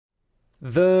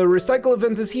The recycle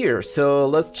event is here, so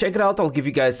let's check it out. I'll give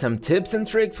you guys some tips and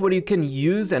tricks what you can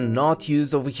use and not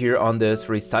use over here on this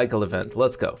recycle event.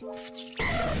 Let's go.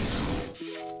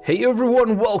 Hey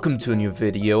everyone, welcome to a new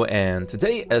video, and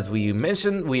today, as we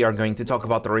mentioned, we are going to talk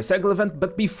about the recycle event.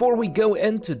 But before we go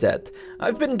into that,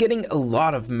 I've been getting a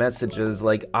lot of messages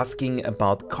like asking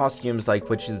about costumes, like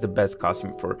which is the best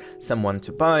costume for someone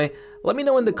to buy. Let me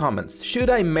know in the comments, should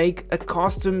I make a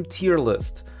costume tier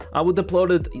list? I would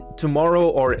upload it tomorrow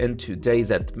or in 2 days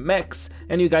at max,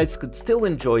 and you guys could still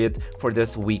enjoy it for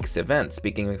this week's event.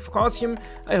 Speaking of costume,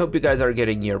 I hope you guys are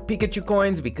getting your Pikachu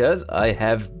coins, because I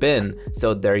have been.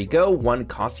 So there you go, 1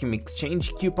 costume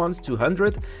exchange coupons,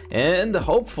 200, and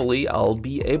hopefully I'll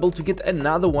be able to get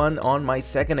another one on my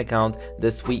second account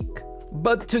this week.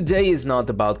 But today is not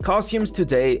about costumes,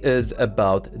 today is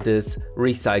about this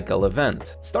recycle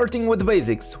event. Starting with the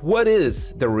basics, what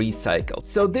is the recycle?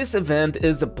 So this event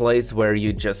is a place where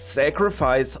you just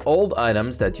sacrifice old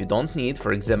items that you don't need.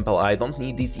 For example, I don't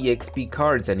need these EXP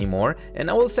cards anymore, and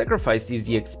I will sacrifice these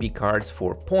EXP cards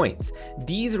for points.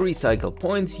 These recycle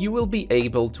points, you will be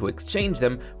able to exchange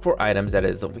them for items that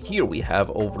is over here. We have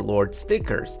Overlord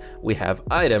stickers, we have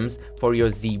items for your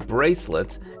Z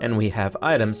bracelets, and we have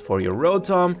items for your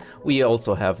Rotom. We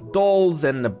also have dolls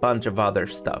and a bunch of other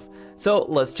stuff. So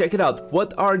let's check it out.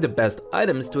 What are the best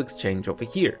items to exchange over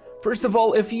here? First of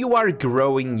all, if you are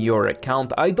growing your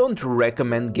account, I don't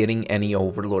recommend getting any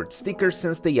Overlord stickers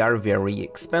since they are very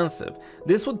expensive.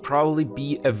 This would probably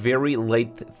be a very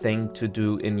late thing to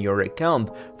do in your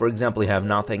account. For example, you have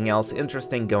nothing else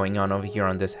interesting going on over here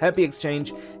on this Happy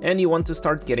Exchange, and you want to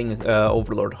start getting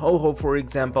Overlord Ho-Ho, for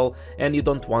example, and you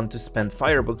don't want to spend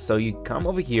Firebooks, so you come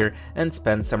over here and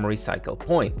spend some recycle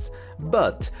points.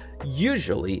 But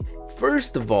usually,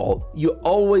 first of all, you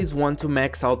always want to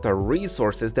max out the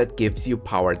resources that gives you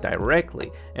power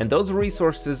directly, and those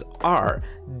resources are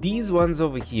these ones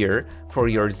over here for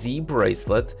your Z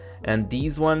bracelet and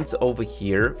these ones over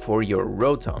here for your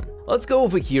Rotom. Let's go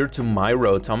over here to my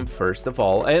Rotom first of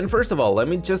all, and first of all let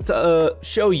me just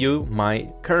show you my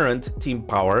current team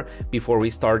power before we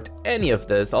start any of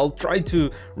this. I'll try to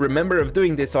remember of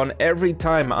doing this on every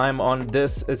time I'm on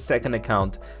this second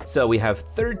account. So we have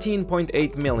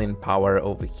 13.8 million power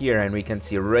over here, and we can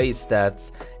see Ray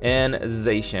stats and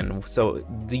Zacian. So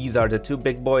these are the 2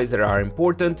 big boys that are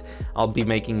important. I'll be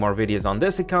making more videos on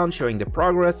this account showing the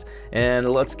progress,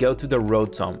 and let's go to the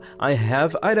Rotom. I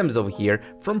have items over here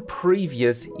from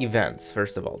previous events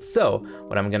first of all. So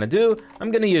what I'm gonna do,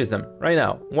 I'm gonna use them right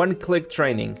now. 1-click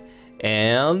training,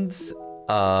 and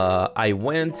I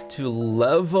went to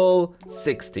level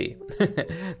 60.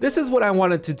 This is what I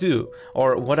wanted to do,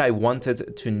 or what I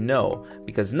wanted to know,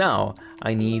 because now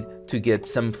I need to get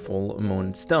some full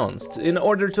moon stones. In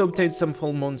order to obtain some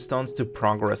full moon stones to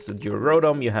progress with your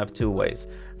Rotom, you have 2 ways.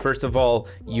 First of all,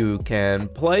 you can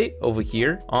play over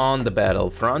here on the battle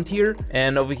frontier,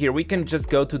 and over here we can just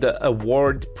go to the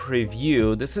award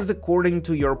preview. This is according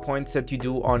to your points that you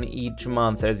do on each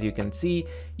month. As you can see,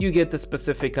 you get a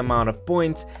specific amount of points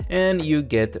and you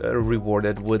get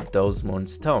rewarded with those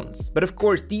moonstones. But of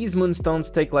course, these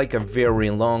moonstones take like a very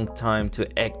long time to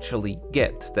actually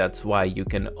get. That's why you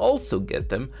can also get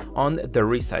them on the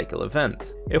recycle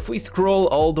event. If we scroll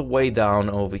all the way down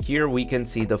over here, we can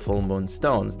see the full moon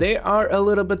stones. They are a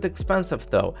little bit expensive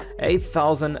though,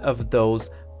 8,000 of those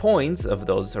points, of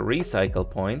those recycle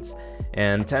points,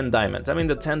 and 10 diamonds. I mean,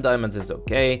 the 10 diamonds is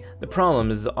okay. The problem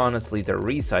is honestly the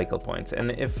recycle points. And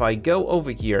if I go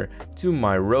over here to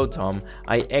my Rotom,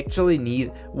 I actually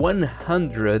need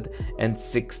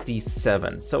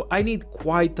 167. So I need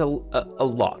quite a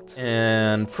lot.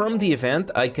 And from the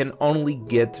event, I can only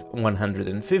get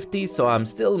 150. So I'm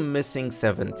still missing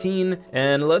 17.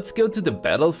 And let's go to the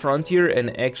battle frontier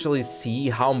and actually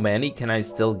see how many can I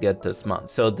still get this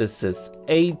month. So this is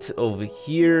 8 over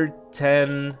here,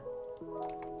 10,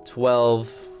 12,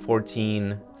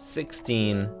 14,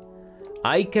 16.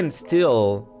 I can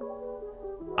still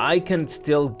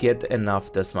get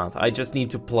enough this month. I just need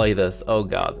to play this. Oh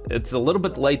god, it's a little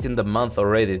bit late in the month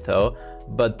already though,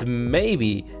 but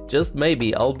maybe, just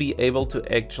maybe, I'll be able to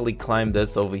actually climb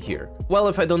this over here. Well,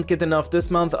 if I don't get enough this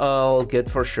month, I'll get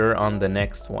for sure on the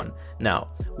next one. Now,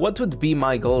 what would be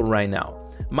my goal right now?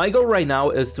 My goal right now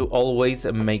is to always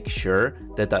make sure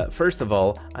that first of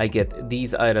all, I get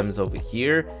these items over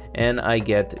here, and I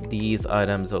get these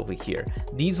items over here.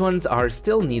 These ones are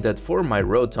still needed for my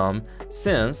Rotom,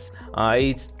 since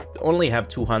I only have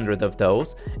 200 of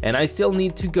those, and I still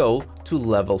need to go to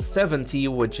level 70,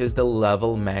 which is the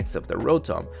level max of the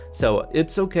Rotom. So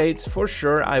it's okay, it's for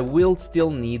sure, I will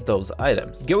still need those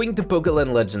items. Going to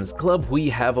Pokeland Legends Club, we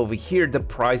have over here the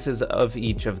prices of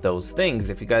each of those things.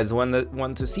 If you guys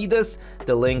want to see this,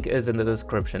 the link is in the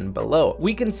description below.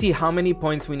 We can see how many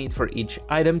points we need for each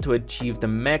item to achieve the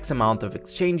max amount of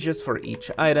exchanges for each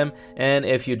item, and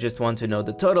if you just want to know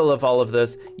the total of all of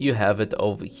this, you have it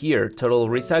over here. Total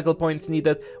recycle points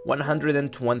needed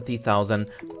 120,000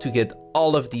 to get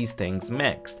all of these things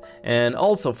maxed. And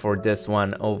also for this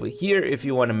one over here, if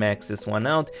you want to max this one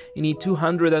out, you need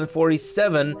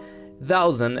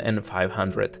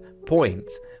 247,500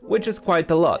 points, which is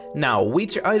quite a lot. Now,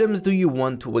 which items do you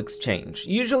want to exchange?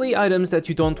 Usually items that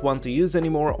you don't want to use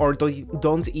anymore or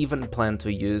don't even plan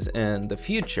to use in the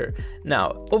future.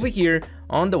 Now, over here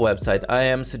on the website, I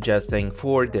am suggesting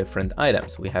 4 different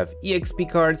items. We have EXP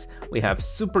cards, we have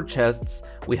super chests,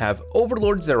 we have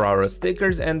Overlord Zeraora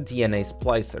stickers, and DNA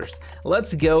splicers.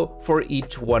 Let's go for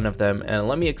each one of them, and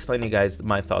let me explain you guys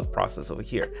my thought process over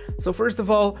here. So first of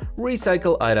all,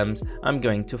 recycle items. I'm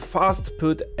going to fast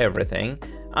put everything.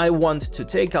 I want to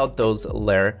take out those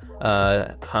lair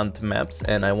hunt maps,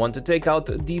 and I want to take out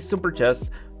these super chests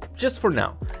just for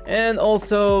now, and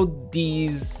also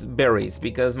these berries,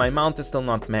 because my mount is still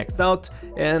not maxed out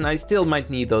and I still might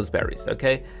need those berries.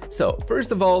 Okay, so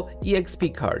first of all,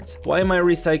 EXP cards. Why am I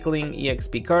recycling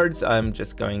EXP cards? I'm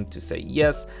just going to say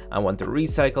yes, I want to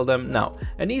recycle them. Now,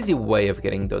 an easy way of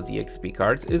getting those EXP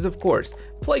cards is, of course,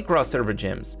 play cross server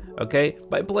gyms. Okay,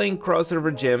 by playing cross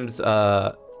server gyms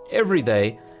every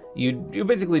day, you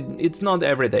basically, it's not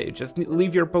every day, you just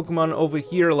leave your Pokemon over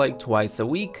here like twice a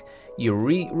week, you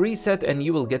reset, and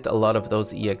you will get a lot of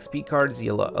those EXP cards,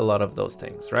 a lot of those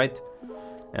things, right?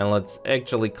 And let's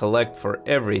actually collect for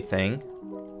everything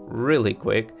really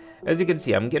quick. As you can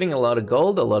see, I'm getting a lot of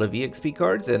gold, a lot of EXP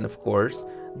cards, and of course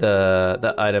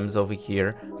the items over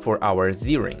here for our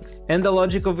Z-rings. And the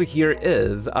logic over here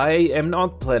is I am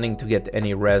not planning to get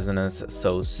any resonance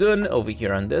so soon. Over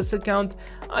here on this account,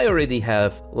 I already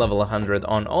have level 100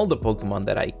 on all the Pokemon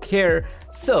that I care,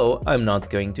 so I'm not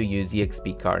going to use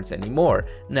EXP cards anymore.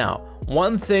 Now,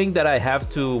 one thing that I have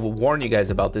to warn you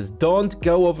guys about is don't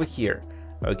go over here.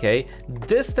 Okay,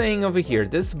 this thing over here,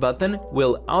 this button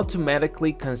will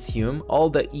automatically consume all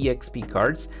the EXP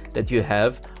cards that you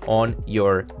have on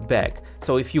your bag.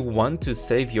 So if you want to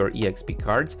save your EXP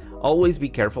cards, always be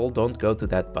careful, don't go to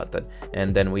that button.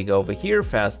 And then we go over here,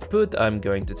 fast put, I'm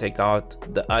going to take out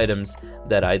the items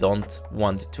that I don't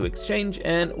want to exchange,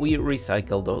 and we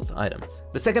recycle those items.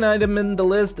 The second item in the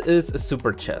list is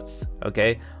super chests.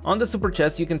 Okay, on the super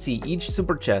chest, you can see each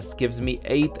super chest gives me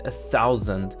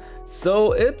 8,000.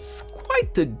 So it's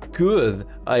quite a good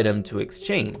item to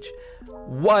exchange.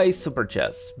 Why super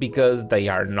chests? Because they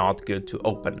are not good to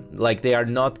open. Like, they are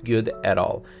not good at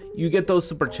all. You get those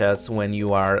super chests when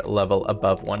you are level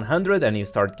above 100 and you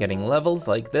start getting levels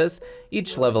like this.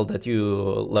 Each level that you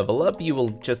level up, you will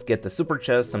just get the super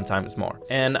chest, sometimes more.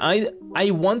 And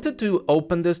I wanted to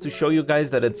open this to show you guys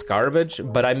that it's garbage,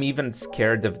 but I'm even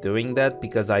scared of doing that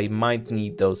because I might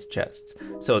need those chests.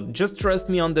 So just trust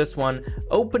me on this one.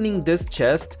 Opening this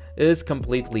chest is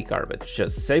completely garbage.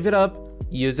 Just save it up,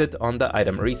 use it on the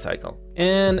item recycle.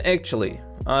 And actually,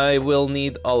 I will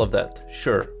need all of that.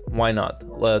 Sure, why not?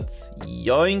 Let's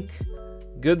yoink.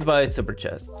 Goodbye super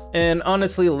chests. And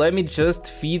honestly, let me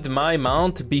just feed my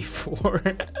mount before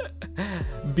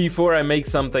before I make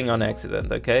something on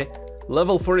accident, okay?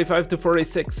 Level 45 to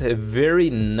 46, very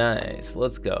nice.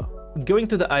 Let's go. Going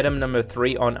to the item number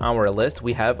 3 on our list,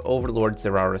 we have Overlord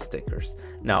Zeraora stickers.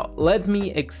 Now, let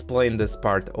me explain this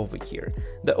part over here.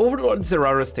 The Overlord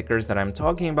Zeraora stickers that I'm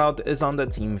talking about is on the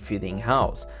team feeding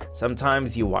house.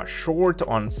 Sometimes you are short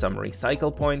on some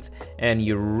recycle points and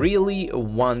you really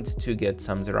want to get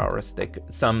some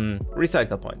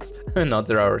recycle points, not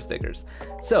Zeraora stickers.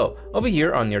 So, over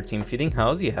here on your team feeding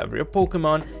house, you have your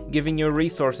Pokemon giving you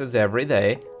resources every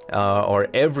day. Or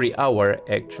every hour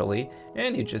actually,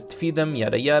 and you just feed them,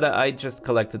 yada yada. I just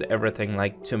collected everything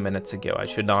like 2 minutes ago. I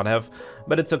should not have,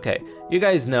 but it's okay. You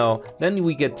guys know. Then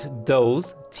we get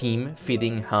those team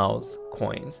feeding house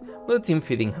coins with a team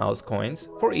feeding house coins.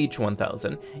 For each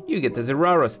 1000, you get a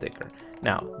Zeraora sticker.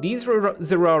 Now, these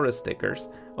Zeraora stickers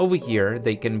over here,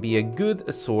 they can be a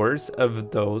good source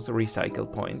of those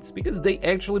recycle points because they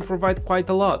actually provide quite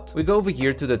a lot. We go over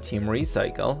here to the team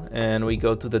recycle and we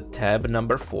go to the tab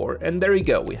number 4, and there you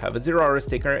go. We have a Zeraora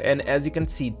sticker, and as you can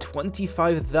see,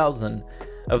 25,000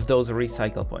 of those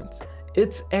recycle points.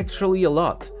 It's actually a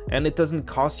lot, and it doesn't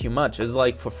cost you much. It's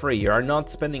like for free. You are not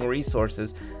spending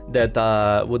resources that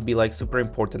would be like super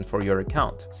important for your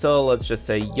account. So let's just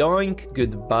say yoink,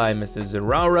 goodbye Mr.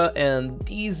 Zeraora, and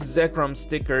these Zekrom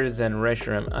stickers and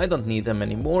Reshiram, I don't need them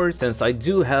anymore since I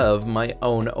do have my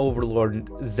own Overlord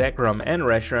Zekrom and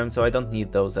Reshiram, so I don't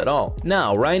need those at all.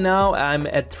 Now, right now I'm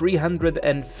at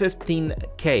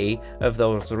 315k of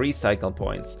those recycle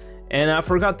points, and I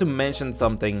forgot to mention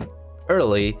something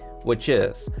early, which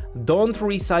is don't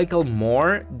recycle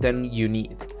more than you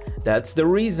need. That's the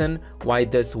reason why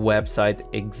this website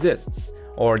exists,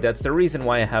 or that's the reason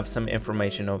why I have some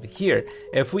information over here.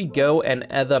 If we go and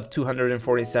add up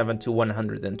 247 to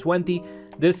 120,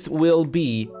 this will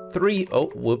be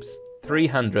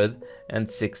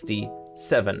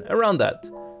 367, around that,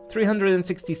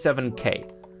 367k.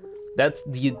 That's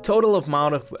the total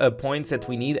amount of points that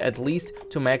we need at least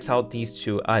to max out these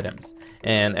two items.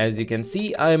 And as you can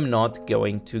see, I'm not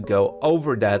going to go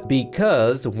over that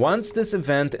because once this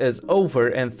event is over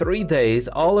in 3 days,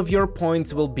 all of your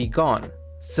points will be gone.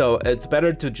 So it's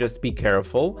better to just be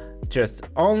careful, just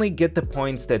only get the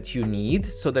points that you need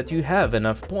so that you have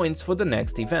enough points for the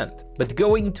next event. But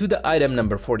going to the item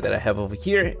number 4 that I have over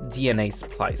here, DNA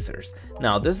splicers.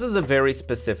 Now this is a very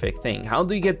specific thing. How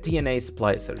do you get DNA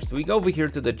splicers? We go over here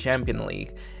to the Champion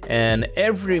League, and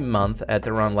every month at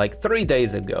around like 3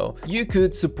 days ago, you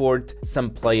could support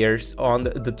some players on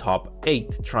the top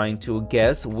 8, trying to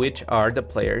guess which are the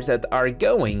players that are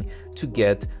going to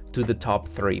get to the top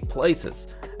 3 places.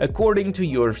 According to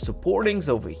your supportings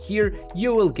over here,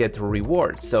 you will get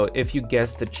rewards. So if you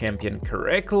guess the champion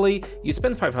correctly, you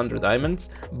spend 500 diamonds,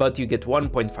 but you get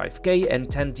 1.5k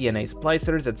and 10 DNA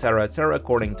splicers, etc,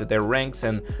 according to their ranks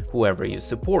and whoever you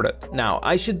supported. Now,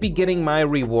 I should be getting my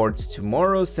rewards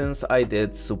tomorrow since I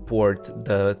did support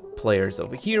the players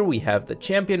over here. We have the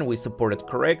champion, we supported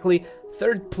correctly.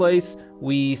 3rd place,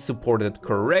 we supported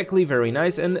correctly, very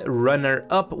nice, and runner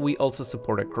up, we also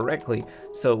supported correctly.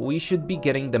 So we should be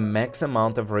getting the max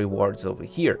amount of rewards over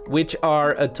here, which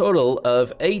are a total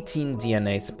of 18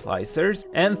 DNA splicers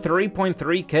and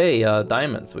 3.3k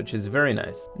diamonds, which is very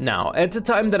nice. Now, at the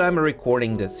time that I'm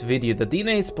recording this video, the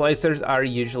DNA splicers are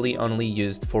usually only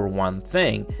used for one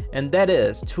thing, and that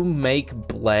is to make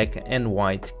black and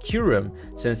white Kyurem,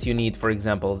 since you need, for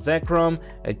example, Zekrom,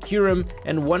 a Kyurem,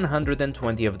 and 120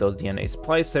 of those DNA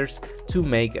splicers to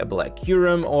make a black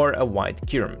Kyurem or a white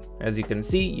Kyurem. As you can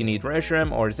see, you need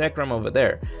Reshiram or Zekrom over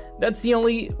there. That's the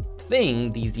only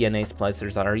thing these DNA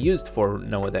splicers are used for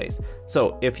nowadays.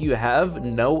 So if you have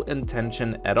no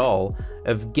intention at all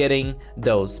of getting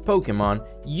those Pokemon,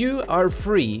 you are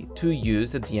free to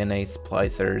use the DNA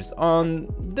splicers on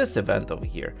this event over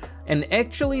here. And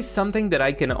actually something that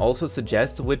I can also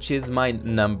suggest, which is my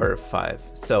number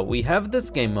 5. So we have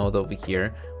this game mode over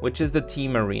here, which is the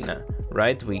Team Arena,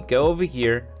 right? We go over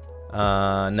here.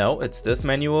 No, it's this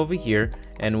menu over here,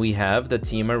 and we have the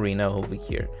Team Arena over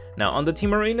here. Now on the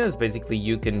Team Arena is basically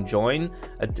you can join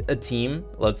a team.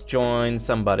 Let's join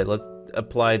somebody. Let's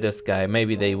apply this guy.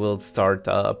 Maybe they will start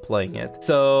playing it.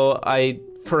 So I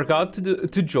forgot to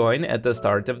join at the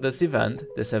start of this event.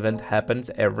 This event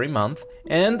happens every month,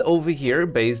 and over here,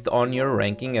 based on your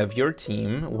ranking of your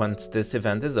team, once this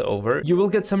event is over, you will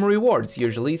get some rewards,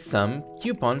 usually some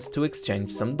coupons to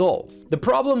exchange some dolls. The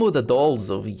problem with the dolls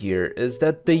over here is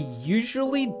that they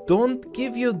usually don't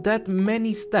give you that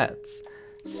many stats.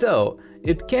 So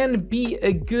it can be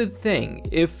a good thing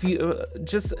if you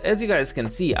just, as you guys can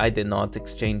see, I did not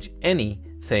exchange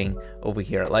anything over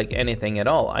here, like anything at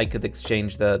all. I could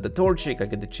exchange the Torchic, I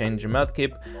could exchange a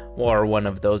Mudkip or one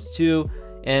of those two,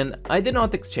 and I did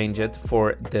not exchange it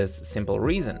for this simple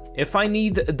reason. If I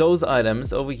need those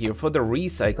items over here for the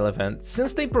recycle event,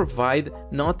 since they provide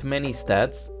not many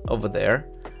stats over there,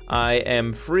 I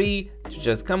am free to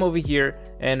just come over here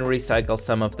and recycle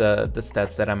some of the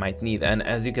stats that I might need. And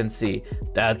as you can see,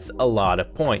 that's a lot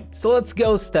of points. So let's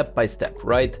go step by step,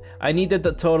 right? I needed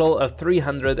a total of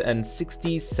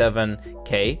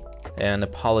 367k, and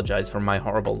apologize for my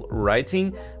horrible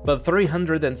writing, but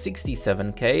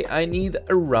 367k, I need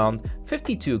around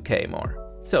 52k more.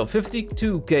 So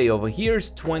 52k over here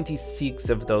is 26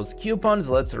 of those coupons.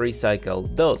 Let's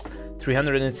recycle those.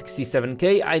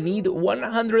 367k, I need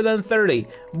 130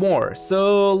 more.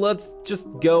 So let's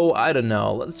just go, I don't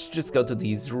know, let's just go to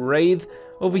these Wraith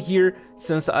over here,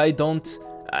 since I don't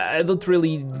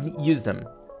really use them.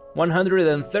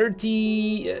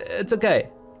 130, it's okay.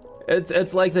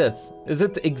 It's like this. Is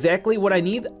it exactly what I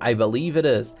need? I believe it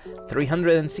is.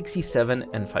 367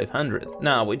 and 500.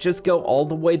 Now we just go all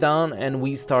the way down and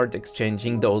we start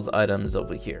exchanging those items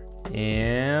over here.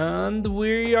 And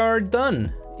we are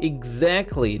done.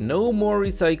 Exactly, no more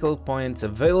recycle points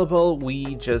available.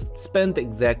 We just spent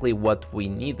exactly what we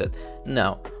needed.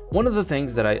 Now, one of the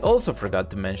things that I also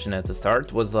forgot to mention at the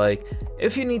start was like,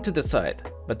 if you need to decide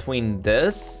between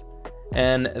this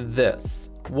and this,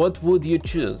 what would you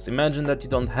choose? Imagine that you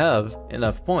don't have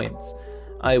enough points.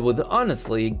 I would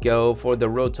honestly go for the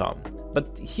Rotom.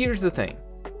 But here's the thing.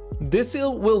 This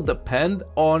will depend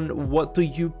on what do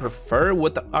you prefer,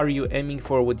 what are you aiming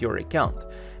for with your account.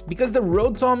 Because the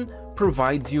Rotom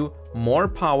provides you more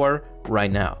power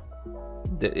right now.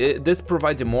 This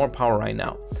provides you more power right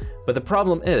now. But the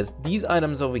problem is, these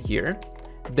items over here,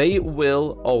 they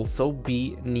will also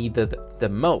be needed the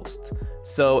most.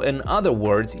 So in other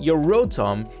words, your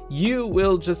Rotom, you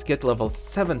will just get level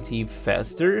 70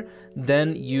 faster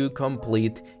than you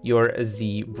complete your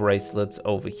Z bracelets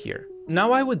over here.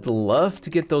 Now I would love to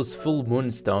get those full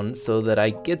moonstones so that I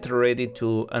get ready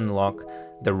to unlock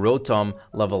the Rotom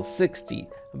level 60,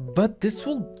 but this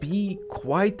will be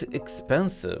quite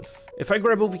expensive. If I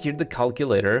grab over here the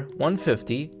calculator,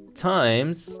 150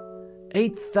 times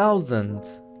 8,000.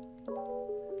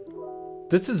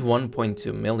 This is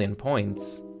 1.2 million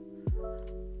points.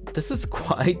 This is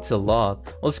quite a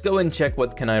lot. Let's go and check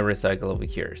what can I recycle over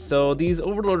here. So these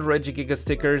Overlord Regigiga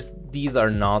stickers, these are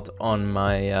not on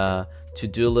my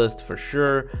to-do list for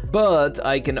sure, but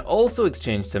I can also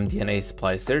exchange some DNA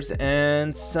splicers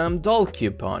and some doll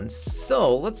coupons.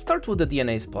 So let's start with the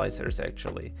DNA splicers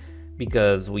actually,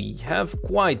 because we have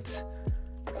quite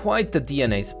the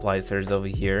DNA splicers over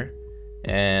here.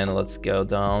 And let's go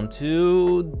down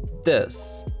to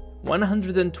this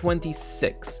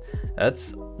 126.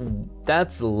 That's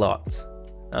a lot.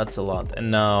 That's a lot.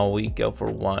 And now we go for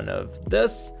one of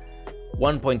this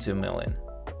 1.2 million.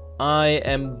 I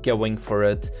am going for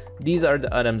it. These are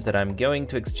the items that I'm going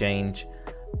to exchange.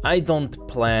 I don't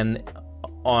plan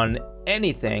on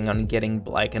anything on getting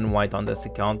black and white on this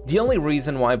account. The only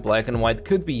reason why black and white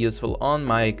could be useful on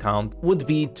my account would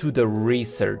be to the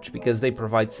research, because they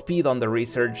provide speed on the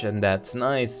research and that's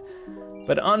nice.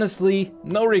 But honestly,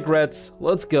 no regrets.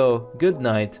 Let's go. Good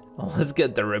night. Let's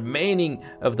get the remaining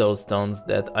of those stones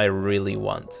that I really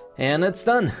want. And it's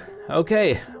done.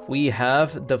 Okay, we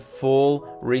have the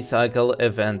full recycle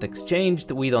event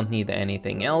exchanged. We don't need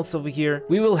anything else over here.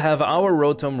 We will have our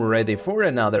Rotom ready for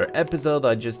another episode.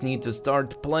 I just need to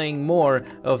start playing more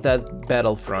of that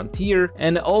Battle Frontier.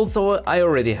 And also, I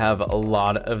already have a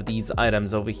lot of these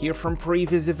items over here from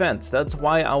previous events. That's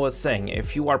why I was saying,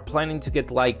 if you are planning to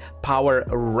get like power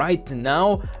right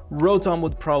now, Rotom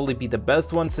would probably be the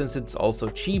best one since it's also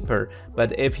cheaper.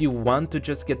 But if you want to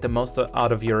just get the most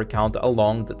out of your account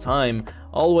along the time,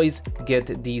 always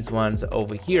get these ones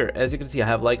over here. As you can see, I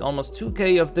have like almost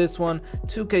 2k of this one,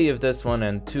 2k of this one,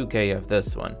 and 2k of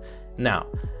this one. Now,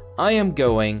 I am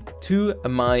going to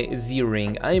my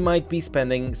Z-Ring. I might be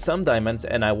spending some diamonds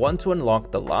and I want to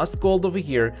unlock the last gold over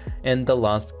here and the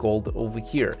last gold over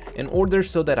here in order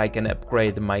so that I can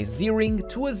upgrade my Z-Ring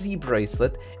to a Z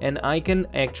bracelet and I can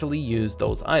actually use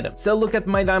those items. So look at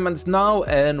my diamonds now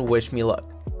and wish me luck.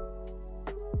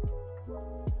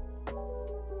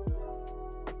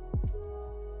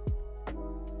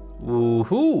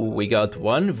 Woohoo, we got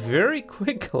one very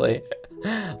quickly.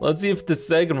 Let's see if the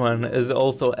second one is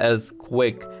also as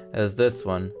quick as this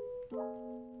one.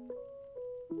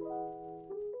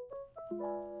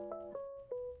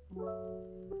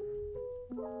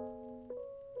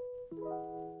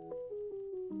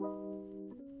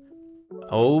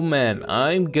 Oh man,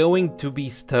 I'm going to be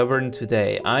stubborn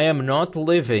today. I am not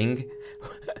living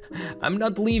I'm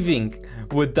not leaving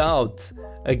without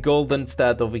a golden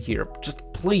stat over here. Just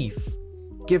please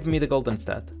give me the golden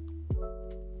stat.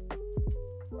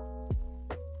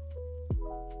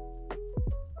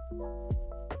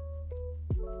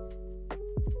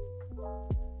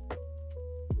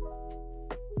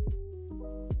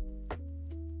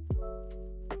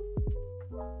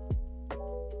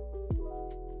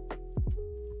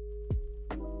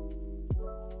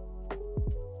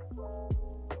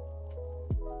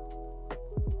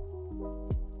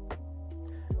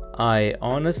 I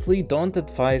honestly don't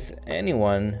advise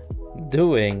anyone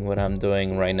doing what I'm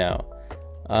doing right now.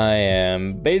 I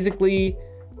am basically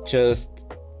just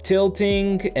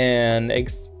tilting and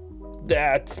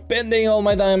spending all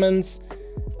my diamonds.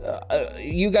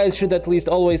 You guys should at least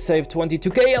always save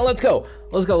 22k, and let's go.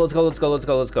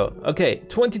 Okay,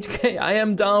 22k, I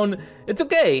am down. It's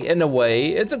okay, in a way,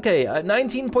 it's okay.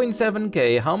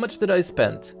 19.7k, how much did I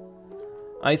spend?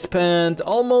 I spent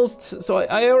almost, so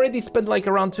I already spent like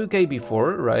around 2k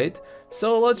before, right?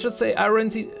 So let's just say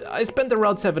I spent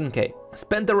around 7k.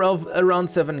 Spent around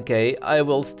 7k, I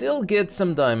will still get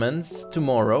some diamonds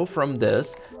tomorrow from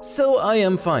this, so I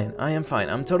am fine,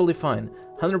 I'm totally fine,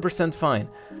 100% fine.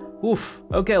 Oof,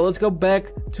 okay, let's go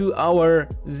back to our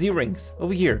Z-rings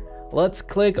over here. Let's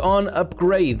click on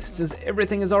upgrade, since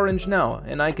everything is orange now,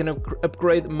 and I can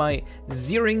upgrade my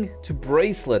Z-ring to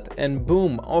bracelet, and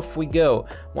boom, off we go.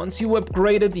 Once you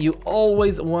upgrade it, you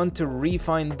always want to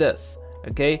refine this,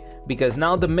 okay? Because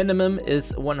now the minimum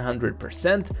is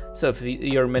 100%, so if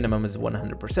your minimum is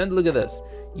 100%, look at this.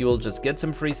 You will just get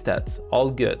some free stats, all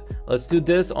good. Let's do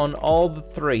this on all the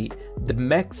three. The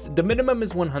minimum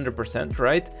is 100%,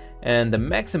 right? And the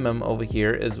maximum over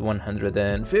here is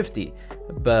 150,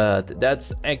 but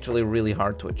that's actually really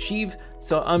hard to achieve.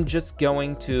 So I'm just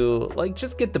going to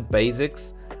just get the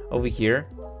basics over here.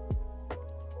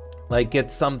 Like get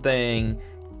something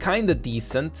kind of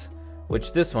decent,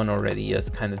 which this one already is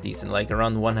kind of decent, like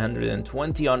around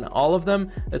 120 on all of them.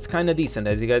 It's kind of decent.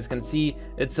 As you guys can see,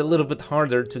 it's a little bit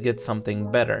harder to get something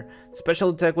better. Special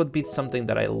attack would be something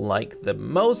that I like the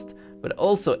most, but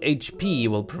also HP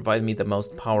will provide me the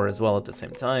most power as well at the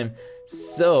same time.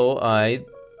 So I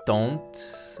don't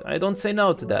say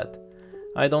no to that.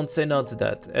 I don't say no to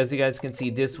that. As you guys can see,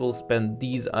 this will spend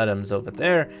these items over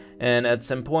there, and at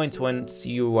some point, once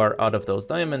you are out of those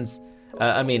diamonds,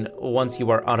 once you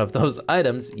are out of those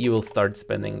items, you will start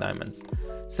spending diamonds.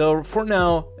 So for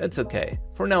now, it's okay.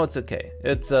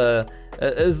 It's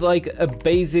like a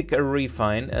basic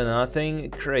refine and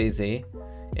nothing crazy.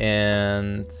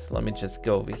 And let me just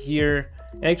go over here.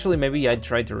 Actually, maybe I'd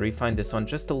try to refine this one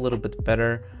just a little bit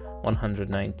better.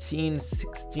 119,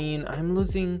 16. I'm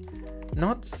losing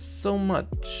not so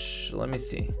much. Let me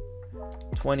see.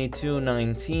 22,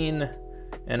 19.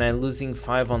 And I'm losing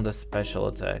 5 on the special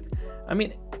attack. I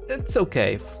mean, it's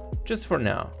okay, just for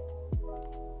now.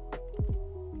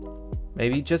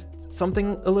 Maybe just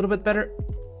something a little bit better.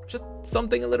 Just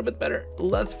something a little bit better.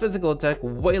 Less physical attack,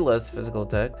 way less physical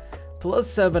attack.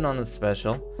 +7 on the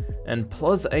special, and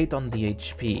 +8 on the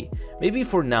HP. Maybe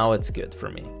for now it's good for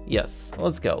me. Yes,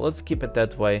 let's go. Let's keep it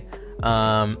that way.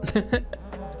 And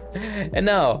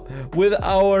now, with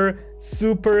our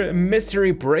super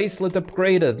mystery bracelet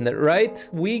upgraded, right?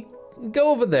 We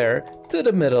go over there to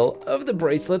the middle of the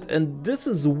bracelet, and this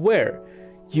is where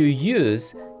you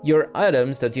use your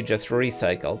items that you just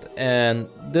recycled. And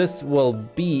this will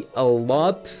be a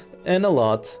lot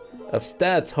of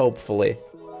stats, hopefully.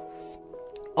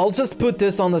 I'll just put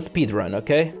this on the speed run,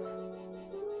 okay?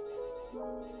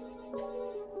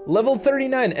 Level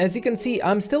 39, as you can see,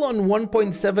 I'm still on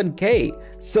 1.7k.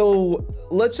 So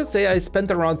let's just say I spent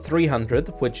around 300,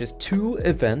 which is 2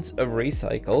 events of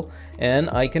recycle, and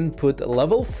I can put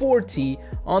level 40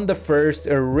 on the first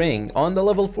ring. On the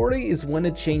level 40 is when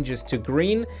it changes to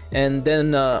green, and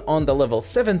then on the level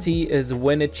 70 is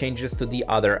when it changes to the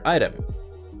other item.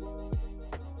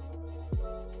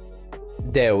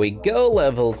 There we go,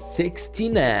 level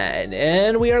 69,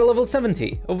 and we are level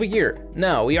 70 over here.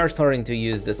 Now we are starting to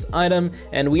use this item,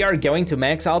 and we are going to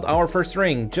max out our first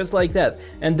ring, just like that.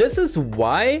 And this is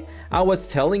why I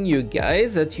was telling you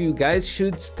guys that you guys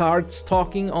should start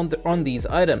stocking on these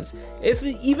items.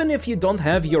 Even if you don't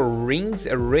have your rings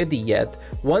ready yet,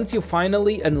 once you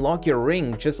finally unlock your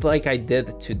ring, just like I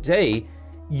did today,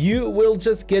 you will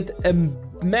just get a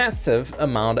massive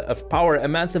amount of power, a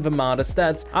massive amount of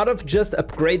stats out of just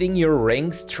upgrading your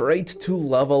ring straight to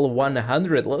level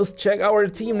 100. Let's check our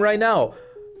team right now.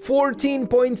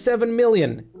 14.7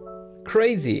 million.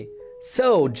 Crazy.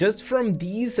 So just from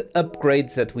these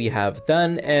upgrades that we have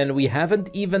done, and we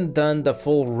haven't even done the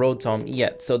full Rotom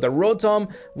yet. So the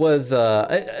Rotom was,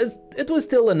 it was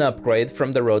still an upgrade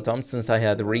from the Rotom since I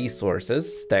had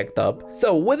resources stacked up.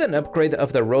 So with an upgrade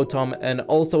of the Rotom and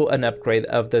also an upgrade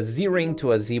of the Z-Ring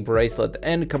to a Z-Bracelet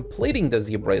and completing the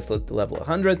Z-Bracelet to level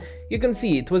 100, you can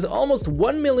see it was almost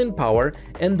 1 million power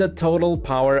and the total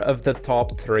power of the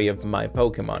top 3 of my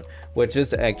Pokemon, which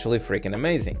is actually freaking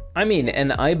amazing. I mean,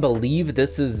 and I believe believe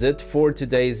this is it for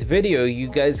today's video. You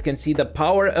guys can see the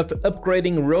power of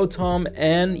upgrading Rotom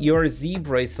and your Z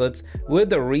bracelets with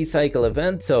the recycle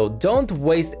event. So don't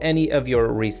waste any of your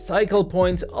recycle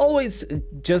points. Always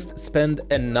just spend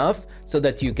enough so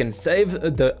that you can save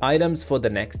the items for the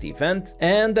next event.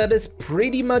 And that is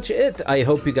pretty much it. I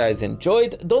hope you guys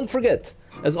enjoyed. Don't forget,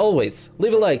 as always,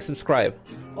 leave a like, subscribe,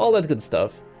 all that good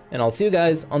stuff. And I'll see you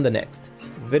guys on the next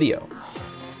video.